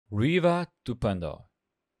Reaver 2.0.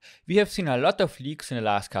 We have seen a lot of leaks in the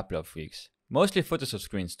last couple of weeks, mostly photos of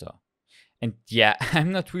screen store. And yeah,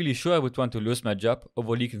 I'm not really sure I would want to lose my job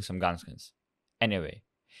over leaking some gun skins. Anyway,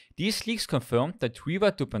 these leaks confirmed that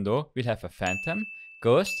Reaver 2.0 will have a Phantom,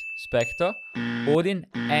 Ghost, Spectre, Odin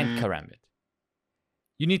and Karambit.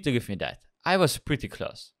 You need to give me that, I was pretty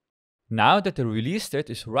close. Now that the release date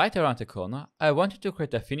is right around the corner, I wanted to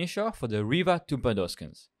create a finisher for the Reaver 2.0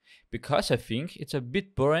 skins, because I think it's a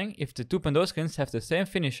bit boring if the 2.0 skins have the same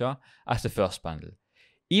finisher as the first bundle,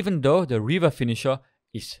 even though the Reaver finisher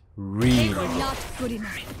is really good.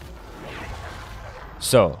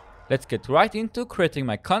 So, let's get right into creating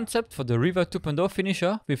my concept for the Reaver 2.0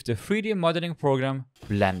 finisher with the 3D modeling program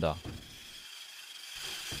Blender.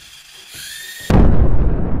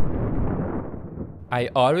 I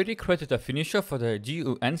already created a finisher for the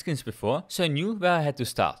GUN skins before, so I knew where I had to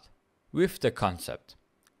start, with the concept.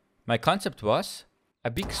 My concept was, a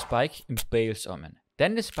big spike impales Omen,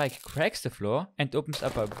 then the spike cracks the floor and opens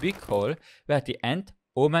up a big hole where at the end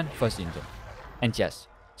Omen falls into. And yes,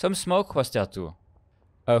 some smoke was there too.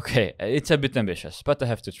 Okay, it's a bit ambitious, but I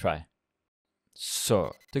have to try.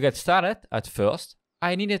 So, to get started, at first,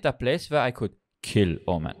 I needed a place where I could kill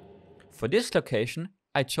Omen. For this location,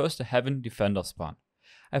 I chose the Heaven Defender spawn.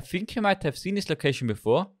 I think you might have seen this location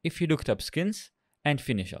before if you looked up skins and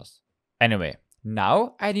finishers. Anyway,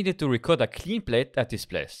 now I needed to record a clean plate at this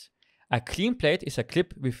place. A clean plate is a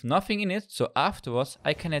clip with nothing in it, so afterwards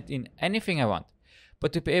I can add in anything I want.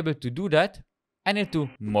 But to be able to do that, I need to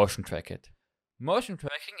motion track it. Motion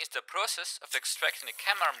tracking is the process of extracting the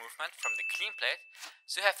camera movement from the clean plate,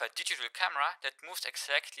 so you have a digital camera that moves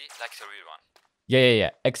exactly like the real one.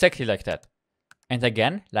 Yeah, exactly like that. And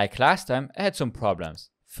again, like last time, I had some problems.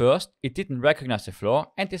 First, it didn't recognize the floor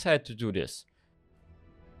and decided to do this.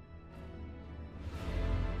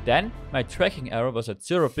 Then, my tracking error was at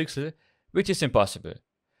 0 pixel, which is impossible.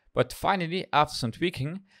 But finally, after some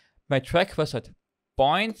tweaking, my track was at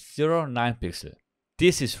 0.09 pixel.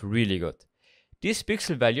 This is really good. This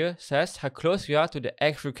pixel value says how close you are to the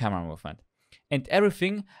actual camera movement. And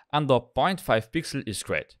everything under 0.5 pixel is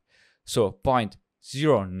great. So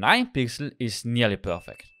 0.09 pixel is nearly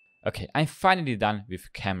perfect. Okay, I'm finally done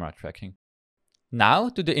with camera tracking. Now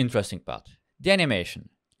to the interesting part, the animation.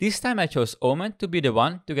 This time I chose Omen to be the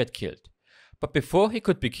one to get killed. But before he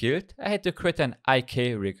could be killed, I had to create an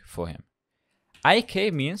IK rig for him.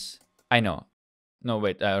 IK means,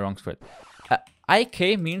 wrong script.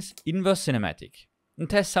 IK means inverse cinematic.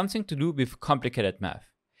 It has something to do with complicated math.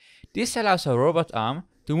 This allows a robot arm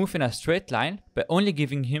to move in a straight line by only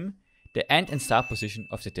giving him the end and start position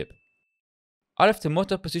of the tip. All of the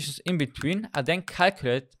motor positions in between are then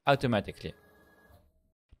calculated automatically.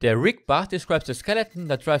 The rig bar describes the skeleton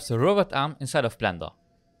that drives the robot arm inside of Blender.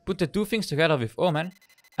 Put the two things together with Omen,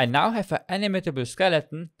 I now have an animatable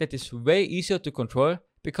skeleton that is way easier to control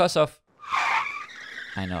because of...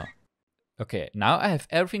 I know. Okay, now I have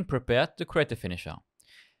everything prepared to create the finisher.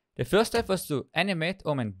 The first step was to animate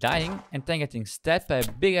Omen dying and then getting stabbed by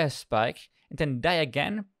a big ass spike and then die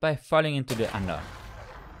again by falling into the under.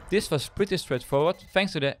 This was pretty straightforward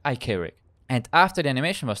thanks to the IK rig. And after the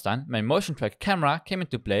animation was done, my motion track camera came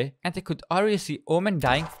into play and I could already see Omen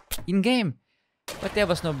dying in game. But there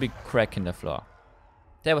was no big crack in the floor.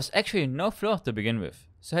 There was actually no floor to begin with,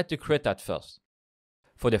 so I had to create that first.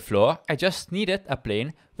 For the floor, I just needed a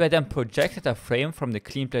plane where I then projected a frame from the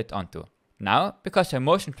clean plate onto. Now, because I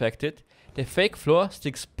motion tracked it, the fake floor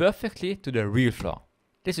sticks perfectly to the real floor.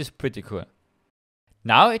 This is pretty cool.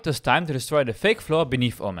 Now it was time to destroy the fake floor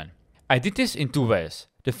beneath Omen. I did this in two ways.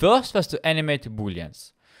 The first was to animate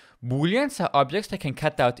booleans. Booleans are objects that can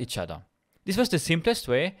cut out each other. This was the simplest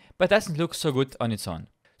way, but doesn't look so good on its own.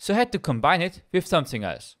 So I had to combine it with something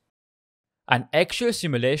else. An actual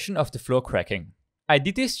simulation of the floor cracking. I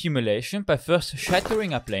did this simulation by first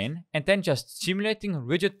shattering a plane and then just simulating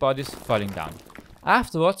rigid bodies falling down.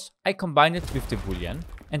 Afterwards, I combined it with the boolean,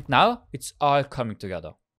 and now it's all coming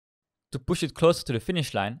together. To push it closer to the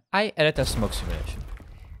finish line, I added a smoke simulation.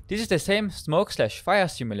 This is the same smoke/fire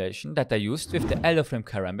simulation that I used with the Elder Flame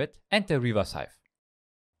Karambit and the Reaver Scythe.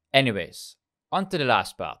 Anyways, on to the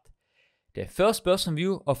last part. The first person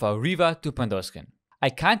view of a Reaver 2.0 skin. I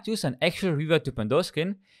can't use an actual Reaver 2.0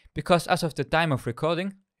 skin because as of the time of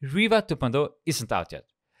recording, Reaver 2.0 isn't out yet.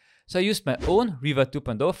 So I used my own Reaver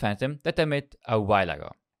 2.0 Phantom that I made a while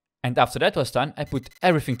ago. And after that was done, I put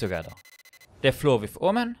everything together. The floor with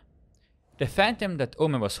Omen, the Phantom that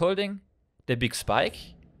Omen was holding, the big spike,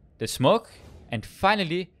 the smoke, and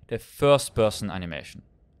finally the first person animation.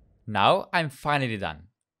 Now I'm finally done.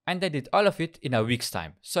 And I did all of it in a week's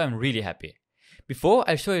time, so I'm really happy. Before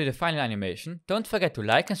I show you the final animation, don't forget to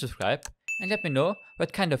like and subscribe and let me know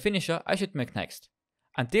what kind of finisher I should make next.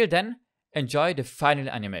 Until then, enjoy the final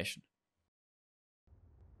animation.